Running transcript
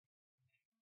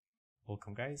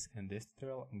Welcome guys, in this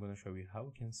tutorial I'm going to show you how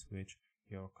you can switch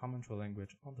your commentary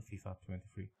language on the FIFA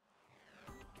 23.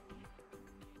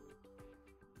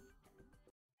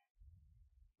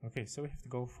 Okay, so we have to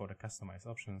go for the customize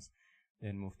options,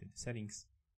 then move to the settings.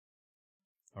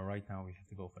 Right now we have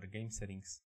to go for the game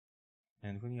settings,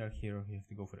 and when you are here you have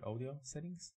to go for the audio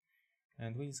settings,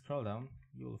 and when you scroll down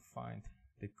you will find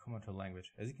the commentary language.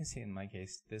 As you can see in my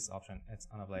case, this option is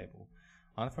unavailable.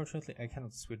 Unfortunately I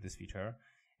cannot switch this feature,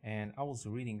 and I was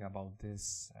reading about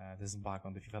this bug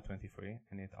on the FIFA 23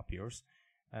 and it appears.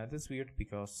 That's weird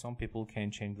because some people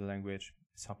can change the language,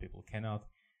 some people cannot,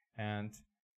 and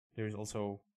there's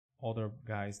also other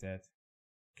guys that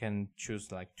can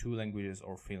choose like 2 languages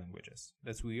or 3 languages.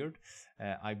 That's weird.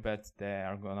 I bet they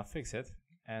are gonna fix it,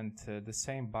 and the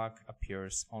same bug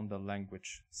appears on the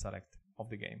language select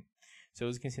of the game. So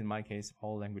as you can see in my case,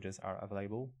 all languages are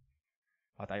available,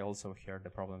 but I also hear the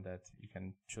problem that you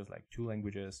can choose like 2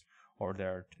 languages, or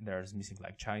there's missing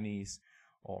like Chinese,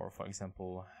 or for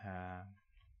example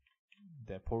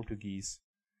the Portuguese.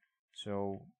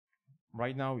 So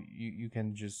right now you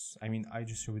can just, I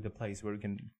just showed you the place where you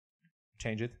can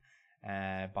change it,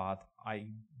 but I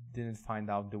didn't find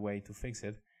out the way to fix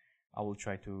it. I will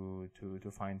try to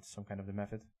find some kind of the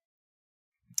method,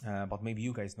 but maybe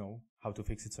you guys know how to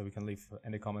fix it, so we can leave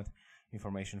in the comment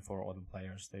information for other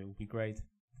players. They will be great.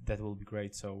 That will be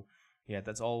great. So yeah,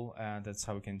 that's all. That's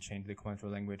how we can change the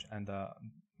commentary language and the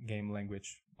game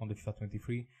language on the FIFA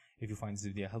 23. If you find this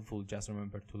video helpful, just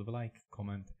remember to leave a like,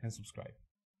 comment and subscribe.